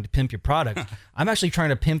am trying to pimp your product, I'm actually trying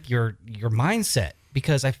to pimp your mindset,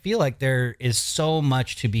 because I feel like there is so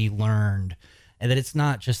much to be learned, and that it's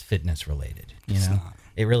not just fitness related. You know, not.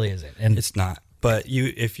 It really isn't. And it's not. But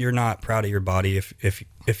if you're not proud of your body,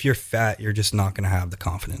 if you're fat, you're just not going to have the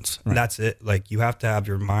confidence. Right. That's it. Like, you have to have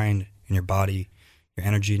your mind and your body, your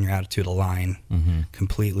energy and your attitude align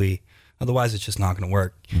completely. Otherwise, it's just not going to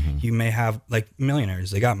work. You may have, like,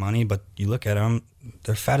 millionaires, they got money, but you look at them,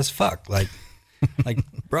 they're fat as fuck. Like,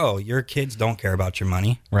 bro, your kids don't care about your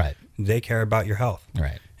money. Right. They care about your health.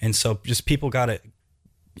 Right. And so just people got to,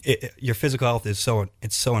 your physical health is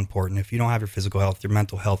so important. If you don't have your physical health, your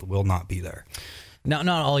mental health will not be there. Now,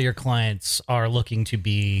 not all your clients are looking to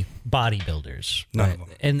be bodybuilders. None of them.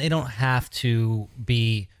 And they don't have to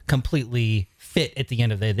be completely fit at the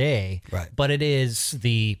end of the day. Right. But it is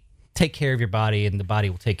the take care of your body and the body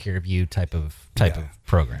will take care of you type of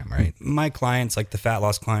program, right? My clients, like the fat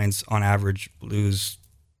loss clients, on average lose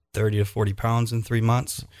 30 to 40 pounds in 3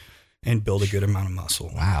 months and build a good amount of muscle.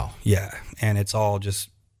 Wow. Yeah. And it's all just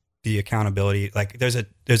the accountability. Like,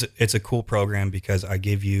 it's a cool program because I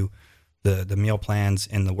give you the meal plans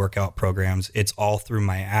and the workout programs. It's all through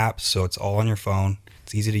my app, so it's all on your phone.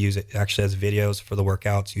 It's easy to use. It actually has videos for the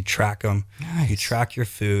workouts. You track them. Nice. You track your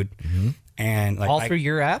food. And like, all through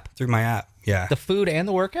your app? Through my app. Yeah. The food and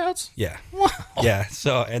the workouts? Yeah. Wow. Yeah.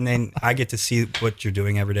 So, and then I get to see what you're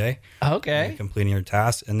doing every day. Okay. Completing your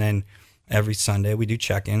tasks. And then every Sunday we do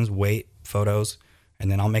check-ins, weight, photos, and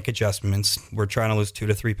then I'll make adjustments. We're trying to lose 2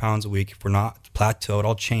 to 3 pounds a week. If we're not plateaued,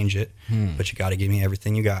 I'll change it. But you got to give me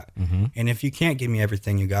everything you got. And if you can't give me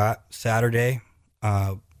everything you got, Saturday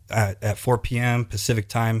at 4 p.m. Pacific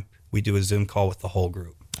time, we do a Zoom call with the whole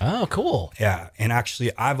group. Oh, cool. Yeah. And actually,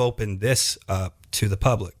 I've opened this up to the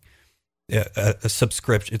public. A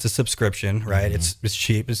subscription. It's a subscription, right? It's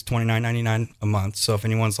cheap. It's $29.99 a month. So if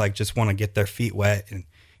anyone's like, just want to get their feet wet and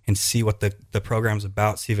see what the program's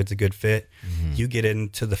about, see if it's a good fit, you get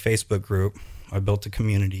into the Facebook group. I built a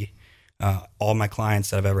community. All my clients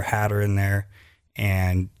that I've ever had are in there,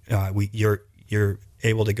 and you're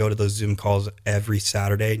able to go to those Zoom calls every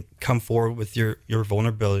Saturday. Come forward with your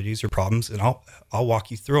vulnerabilities, your problems, and I'll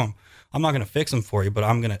walk you through them. I'm not going to fix them for you, but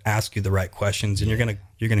I'm going to ask you the right questions, and you're going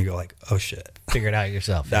to go like, oh shit, figure it out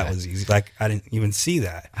yourself. That was easy. Like, I didn't even see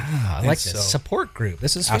that. I like this support group.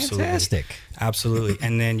 This is fantastic. Absolutely.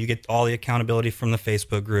 And then you get all the accountability from the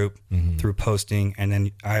Facebook group through posting, and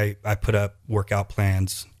then I put up workout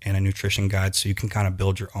plans and a nutrition guide, so you can kind of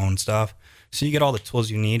build your own stuff. So you get all the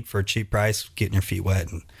tools you need for a cheap price, getting your feet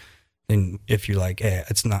wet. And then if you're like, hey,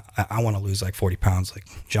 I want to lose like 40 pounds, like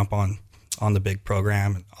jump on the big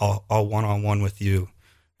program, and I'll one-on-one with you,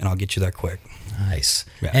 and I'll get you there quick. Nice.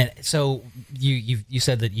 Yeah. And so you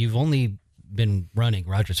said that you've only been running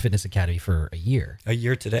Rogers Fitness Academy for a year. A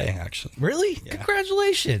year today, actually. Really? Yeah.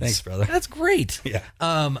 Congratulations. Thanks, brother. That's great. Yeah.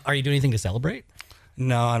 Are you doing anything to celebrate?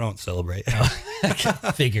 No, I don't celebrate.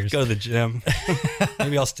 Figures. Go to the gym.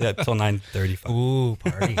 Maybe I'll stay up till 9:35. Ooh,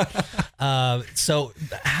 party. So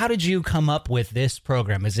how did you come up with this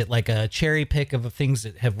program? Is it like a cherry pick of things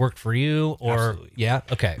that have worked for you, or Absolutely. yeah?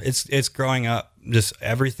 Okay. It's growing up. Just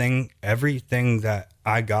everything that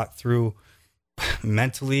I got through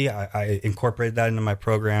mentally, I incorporated that into my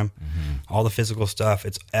program. All the physical stuff.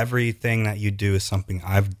 It's everything that you do is something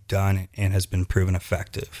I've done and has been proven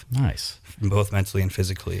effective. Nice. Both mentally and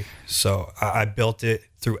physically. So I built it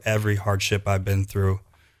through every hardship I've been through,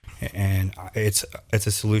 and it's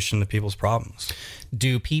a solution to people's problems.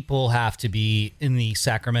 Do people have to be in the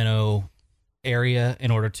Sacramento area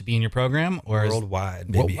in order to be in your program, or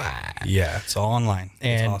Worldwide, baby. Worldwide. Yeah, it's all online.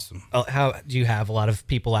 And it's awesome. How do you have a lot of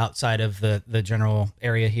people outside of the general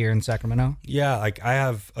area here in Sacramento? Yeah, like I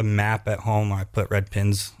have a map at home where I put red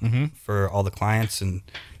pins for all the clients, and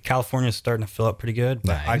California's starting to fill up pretty good.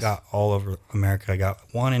 But Nice. I got all over America. I got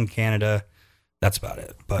one in Canada. That's about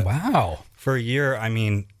it. But Wow. for a year, I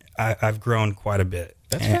mean, I've grown quite a bit.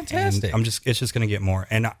 That's fantastic. And it's just going to get more.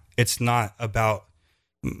 And it's not about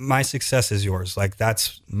my success is yours. Like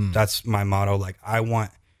that's my motto. Like I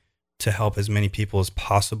want to help as many people as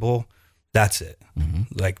possible. That's it.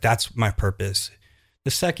 Like that's my purpose.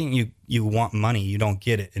 The second you want money, you don't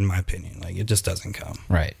get it, in my opinion. Like it just doesn't come.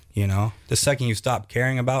 Right. You know, the second you stop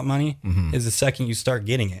caring about money is the second you start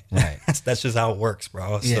getting it. Right. That's just how it works,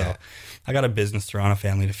 bro. Yeah. So I got a business to run, a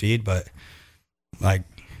family to feed, but like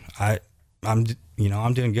I'm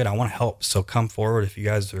doing good. I want to help. So come forward if you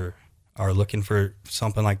guys are looking for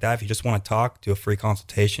something like that. If you just want to talk, do a free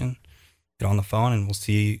consultation, get on the phone, and we'll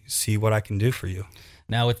see what I can do for you.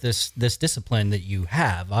 Now with this discipline that you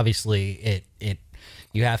have, obviously it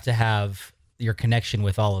you have to have your connection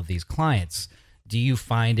with all of these clients. Do you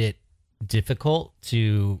find it difficult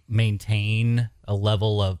to maintain a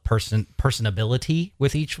level of personability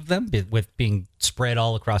with each of them, with being spread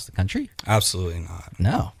all across the country? Absolutely not.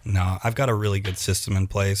 No. I've got a really good system in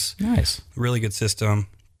place. Nice. Really good system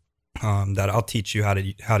that I'll teach you how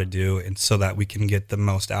to do, and so that we can get the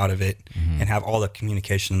most out of it and have all the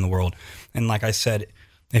communication in the world. And like I said,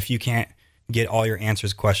 if you can't get all your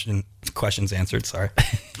questions answered,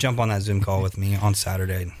 jump on that Zoom call with me on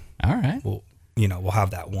Saturday. All right. We'll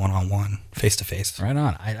have that one-on-one, face-to-face. Right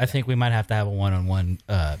on. I think we might have to have a one-on-one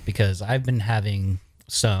because I've been having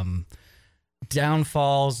some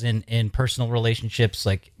downfalls in personal relationships,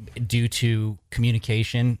 like due to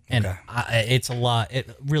communication, and Okay. it's a lot. It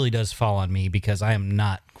really does fall on me because I am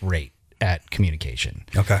not great at communication.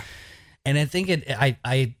 Okay. And I think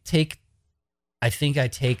I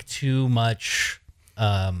take too much.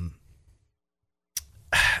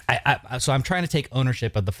 So I'm trying to take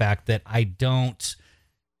ownership of the fact that I don't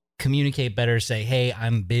communicate better. Say, hey,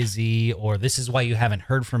 I'm busy, or this is why you haven't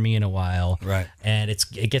heard from me in a while. Right. And it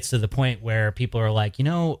gets to the point where people are like,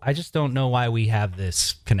 I just don't know why we have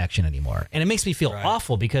this connection anymore. And it makes me feel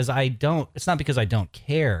awful because it's not because I don't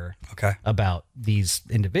care about these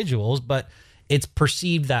individuals, but it's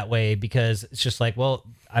perceived that way because it's just like, well,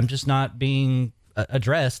 I'm just not being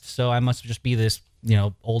addressed, so I must just be this,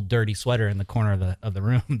 old dirty sweater in the corner of the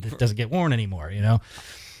room that doesn't get worn anymore,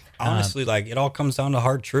 Honestly, like it all comes down to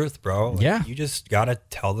hard truth, bro. Like, Yeah. You just got to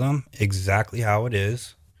tell them exactly how it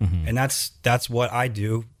is. And that's what I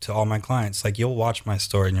do to all my clients. Like you'll watch my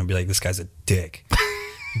story and you'll be like, this guy's a dick.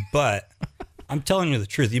 But I'm telling you the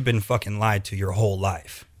truth. You've been fucking lied to your whole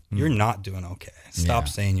life. You're not doing okay. Stop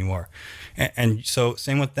saying you are. And so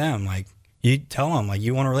same with them. Like you tell them, like,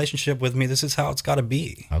 you want a relationship with me, this is how it's got to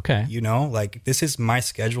be. Okay. Like this is my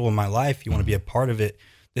schedule in my life. You want to be a part of it.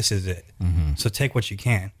 This is it. So take what you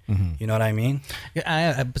can. You know what I mean?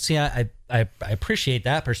 Yeah, I appreciate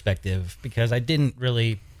that perspective because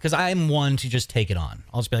because I'm one to just take it on.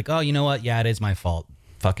 I'll just be like, oh, you know what? Yeah, it is my fault.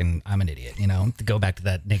 Fucking, I'm an idiot. To go back to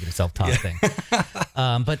that negative self-talk thing.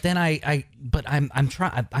 But then I'm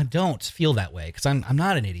trying. I don't feel that way because I'm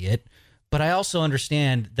not an idiot. But I also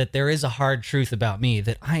understand that there is a hard truth about me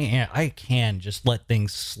that I can just let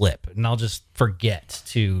things slip and I'll just forget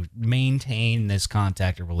to maintain this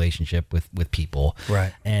contact or relationship with people.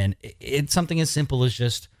 Right. And it's something as simple as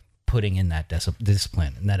just putting in that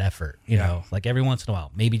discipline and that effort, like every once in a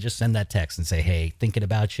while, maybe just send that text and say, hey, thinking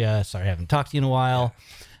about you. Sorry, I haven't talked to you in a while.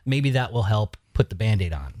 Maybe that will help put the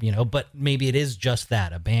Band-Aid on, but maybe it is just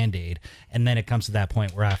that, a Band-Aid. And then it comes to that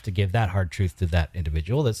point where I have to give that hard truth to that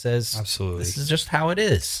individual that says, absolutely, this is just how it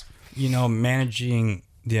is. Managing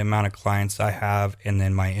the amount of clients I have, and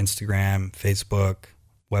then my Instagram, Facebook,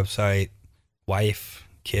 website, wife,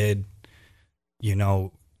 kid, you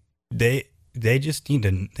know, they just need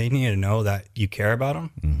to know that you care about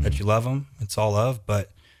them, that you love them. It's all love,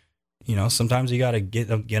 but you know, sometimes you got to get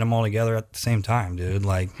them all together at the same time, dude.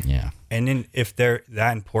 Like, yeah. And then if they're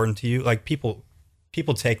that important to you, like people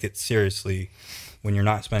take it seriously when you're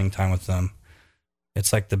not spending time with them.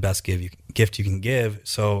 It's like the best gift you can give.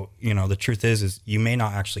 So, you know, the truth is you may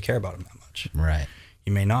not actually care about them that much. Right.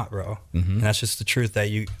 You may not, bro. And that's just the truth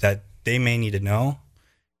that they may need to know.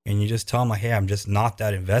 And you just tell them, like, hey, I'm just not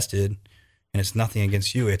that invested. And it's nothing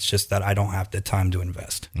against you. It's just that I don't have the time to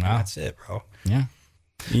invest. Wow. That's it, bro. Yeah.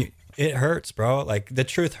 It hurts, bro. Like, the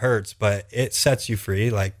truth hurts, but it sets you free.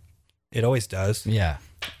 Like, it always does. Yeah.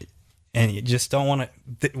 And you just don't want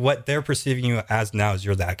to, what they're perceiving you as now is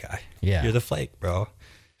you're that guy. Yeah. You're the flake, bro.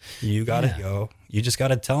 You got to go. You just got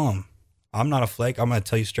to tell them, I'm not a flake. I'm going to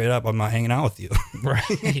tell you straight up, I'm not hanging out with you.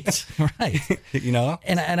 Right. Right. You know?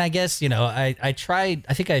 And I guess, you know, I tried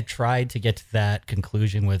to get to that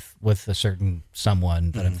conclusion with a certain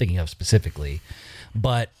someone that I'm thinking of specifically,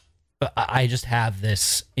 but I just have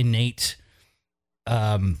this innate,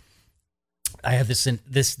 I have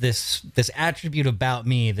this attribute about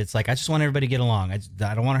me that's like, I just want everybody to get along. I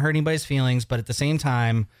don't want to hurt anybody's feelings, but at the same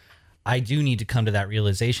time, I do need to come to that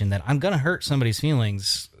realization that I'm going to hurt somebody's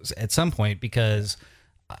feelings at some point, because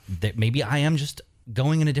that maybe I am just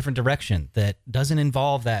going in a different direction that doesn't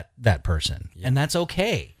involve that person. Yeah. And that's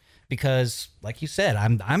okay, because like you said,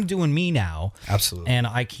 I'm doing me now. Absolutely. And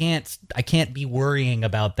I can't be worrying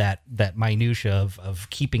about that minutia of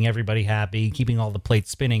keeping everybody happy, keeping all the plates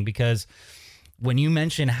spinning, because when you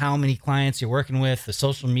mention how many clients you're working with, the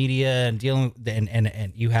social media and dealing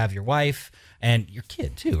and you have your wife and your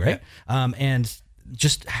kid too, right? Yeah. And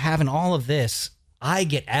just having all of this, I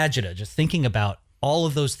get agita just thinking about all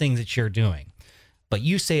of those things that you're doing, but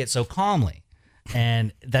you say it so calmly.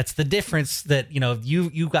 And that's the difference that, you know,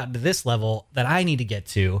 you got to this level that I need to get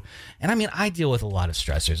to. And I mean, I deal with a lot of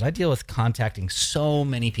stressors. I deal with contacting so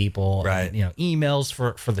many people, right? And, you know, emails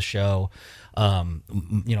for the show.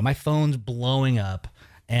 You know, my phone's blowing up,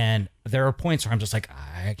 and there are points where I'm just like,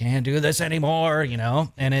 I can't do this anymore, you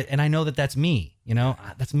know, and I know that that's me, you know,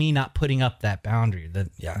 that's me not putting up that boundary,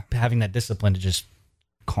 having that discipline to just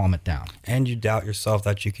calm it down. And you doubt yourself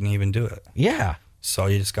that you can even do it. Yeah. So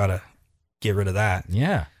you just got to get rid of that.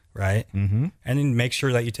 Yeah. Right. Mm-hmm. And then make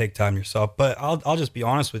sure that you take time yourself. But I'll just be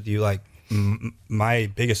honest with you. Like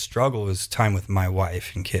my biggest struggle is time with my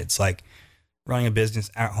wife and kids. Like running a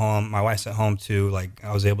business at home. My wife's at home too. Like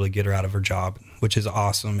I was able to get her out of her job, which is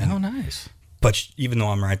awesome. And, oh, nice. But even though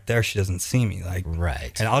I'm right there, she doesn't see me. Like,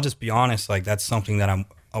 right. And I'll just be honest. Like that's something that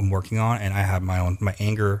I'm working on. And I have my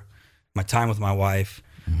anger, my time with my wife.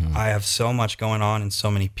 Mm-hmm. I have so much going on and so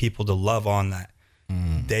many people to love on that.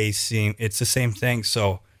 They seem it's the same thing.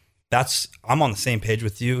 So I'm on the same page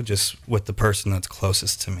with you, just with the person that's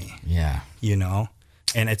closest to me. Yeah. You know,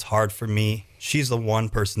 and it's hard for me. She's the one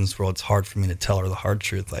person in this world. It's hard for me to tell her the hard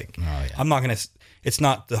truth. Like, I'm not going to, it's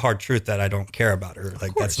not the hard truth that I don't care about her.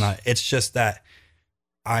 Like that's not, it's just that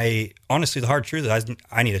honestly, the hard truth is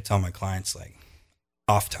I need to tell my clients like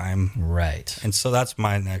off time. Right. And so that's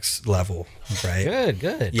my next level. Right.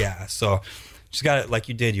 Good. Yeah. So just got it. Like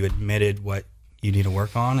you did, you admitted what you need to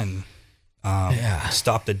work on and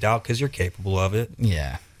stop the doubt because you're capable of it.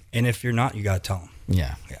 Yeah. And if you're not, you got to tell them.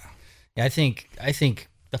 Yeah. I think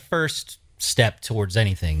the first step towards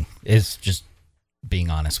anything is just being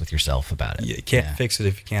honest with yourself about it. You can't fix it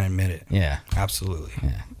if you can't admit it. Yeah. Absolutely.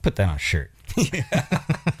 Yeah. Put that on a shirt.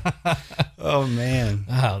 Oh, man.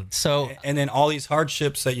 Oh, so. And then all these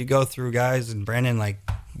hardships that you go through, guys, and Brandon, like,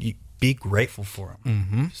 you be grateful for them.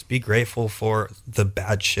 Mm-hmm. Just be grateful for the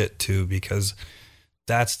bad shit too, because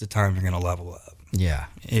that's the time you're going to level up. Yeah.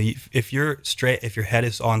 If you're straight, if your head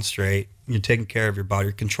is on straight, you're taking care of your body,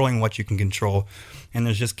 you're controlling what you can control, and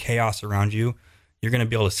there's just chaos around you, you're going to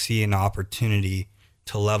be able to see an opportunity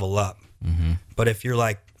to level up. Mm-hmm. But if you're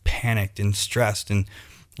like panicked and stressed and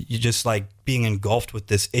you're just like being engulfed with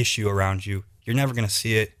this issue around you, you're never going to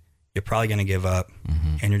see it. You're probably going to give up,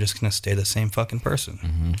 and you're just going to stay the same fucking person.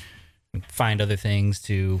 Mm-hmm. Find other things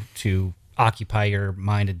to occupy your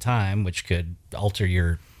mind and time, which could alter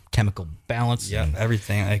your chemical balance. Yeah,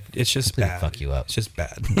 everything. Like it's just bad. Fuck you up. It's just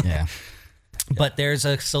bad. Yeah. But there's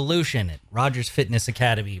a solution at Rogers Fitness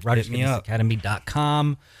Academy,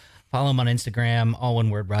 rogersfitnessacademy.com. Follow them on Instagram, all one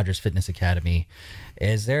word, Rogers Fitness Academy.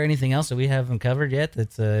 Is there anything else that we haven't covered yet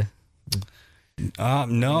that's no,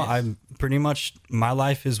 I'm pretty much, my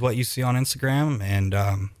life is what you see on Instagram,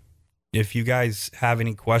 and if you guys have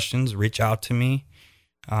any questions, reach out to me.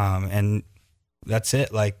 And that's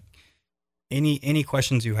it. Like any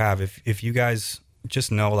questions you have, if you guys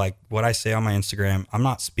just know, like what I say on my Instagram, I'm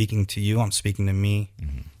not speaking to you, I'm speaking to me.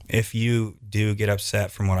 If you do get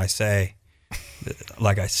upset from what I say,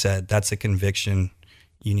 like I said, that's a conviction.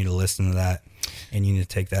 You need to listen to that, and you need to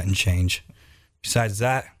take that and change. Besides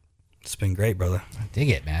that, it's been great, brother. I dig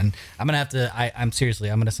it, man. I'm gonna have to. I'm seriously.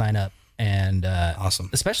 I'm gonna sign up, and awesome.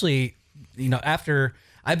 Especially, after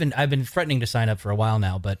I've been threatening to sign up for a while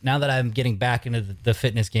now, but now that I'm getting back into the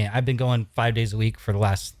fitness game, I've been going 5 days a week for the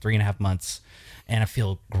last 3.5 months, and I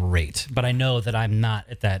feel great. But I know that I'm not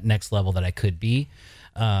at that next level that I could be,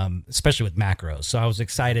 especially with macros. So I was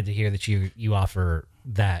excited to hear that you offer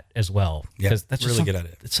that as well, because that's really good at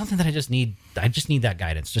it. It's something that I just need that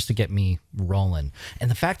guidance just to get me rolling. And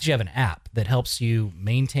the fact that you have an app that helps you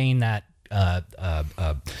maintain that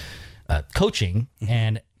coaching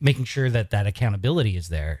and making sure that accountability is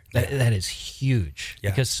there, that is huge.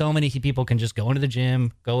 Because so many people can just go into the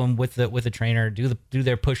gym, go in with the trainer, do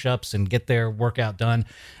their push-ups and get their workout done,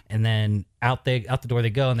 and then out the door they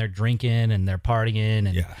go, and they're drinking and they're partying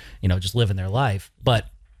and just living their life. But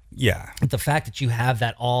the fact that you have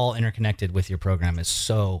that all interconnected with your program is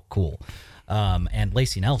so cool. And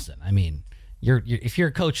Lacey Nelson, I mean, if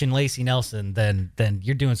you're coaching Lacey Nelson, then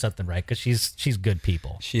you're doing something right, because she's good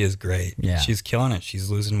people. She is great. Yeah, she's killing it.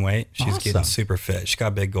 She's losing weight. She's getting super fit. She's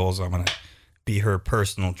got big goals. I'm gonna be her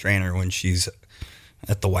personal trainer when she's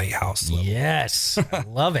at the White House level. Yes, I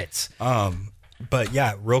love it. But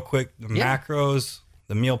yeah, real quick, the macros,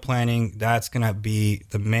 the meal planning, that's gonna be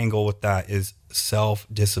the main goal with that is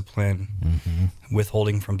self-discipline,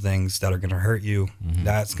 withholding from things that are going to hurt you.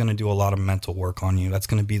 That's going to do a lot of mental work on you. That's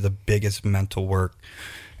going to be the biggest mental work.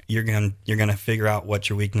 You're going to figure out what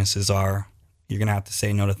your weaknesses are. You're going to have to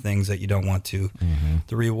say no to things that you don't want to.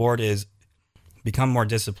 The reward is become more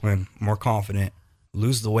disciplined, more confident,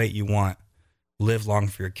 lose the weight you want, live long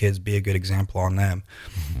for your kids, be a good example on them.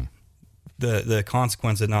 The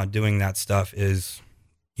consequence of not doing that stuff is,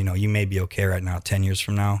 you may be okay right now. 10 years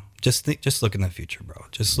from now, just look in the future, bro.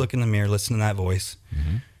 Just look in the mirror, listen to that voice.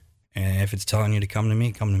 And if it's telling you to come to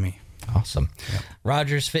me, come to me. Awesome. Yep.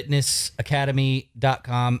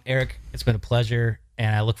 RogersFitnessAcademy.com. Eric, it's been a pleasure,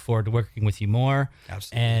 and I look forward to working with you more.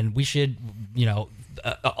 Absolutely. And we should,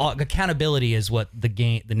 accountability is what the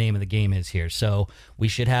name of the game is here. So we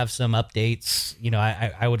should have some updates.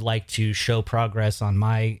 I would like to show progress on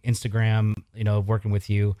my Instagram, working with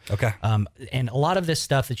you. Okay. And a lot of this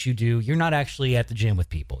stuff that you do, you're not actually at the gym with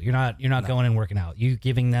people. You're not going and working out. You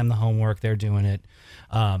giving them the homework, they're doing it.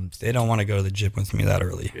 They don't want to go to the gym with me that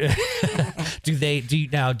early. Do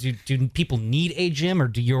people need a gym, or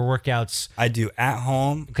do your workouts? I do at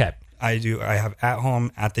home. Okay. I have at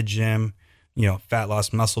home, at the gym, fat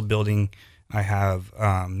loss, muscle building. I have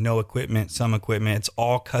no equipment, some equipment. It's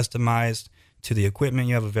all customized to the equipment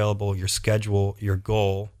you have available, your schedule, your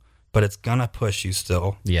goal, but it's gonna push you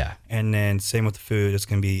still. Yeah. And then same with the food. It's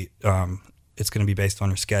gonna be based on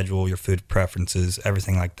your schedule, your food preferences,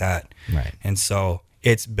 everything like that. Right. And so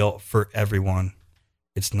it's built for everyone.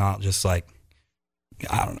 It's not just like,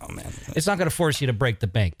 I don't know, man. It's not going to force you to break the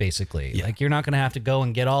bank, basically. Yeah. Like, you're not going to have to go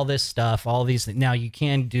and get all this stuff, all these. Now, you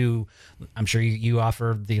can do, I'm sure you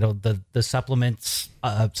offer the supplements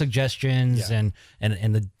suggestions and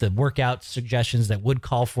the workout suggestions that would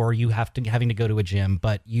call for you having to go to a gym,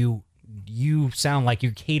 but you sound like you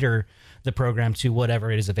cater the program to whatever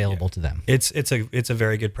it is available to them. It's a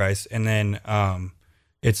very good price, and then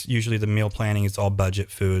it's usually the meal planning. It's all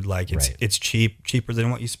budget food. Like it's cheaper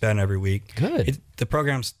than what you spend every week. Good. The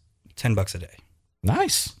program's $10 a day.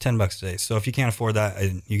 Nice. $10 a day. So if you can't afford that,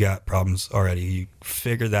 you got problems already. You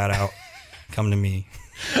figure that out. Come to me.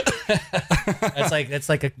 That's like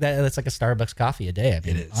a Starbucks coffee a day. I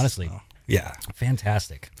mean, it is. Honestly. Oh, yeah.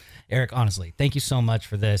 Fantastic. Eric, honestly, thank you so much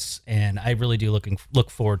for this, and I really do look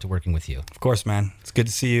forward to working with you. Of course, man. It's good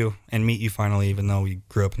to see you and meet you finally, even though we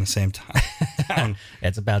grew up in the same town.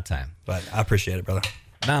 It's about time. But I appreciate it, brother.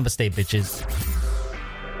 Namaste, bitches.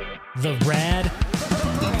 The RAD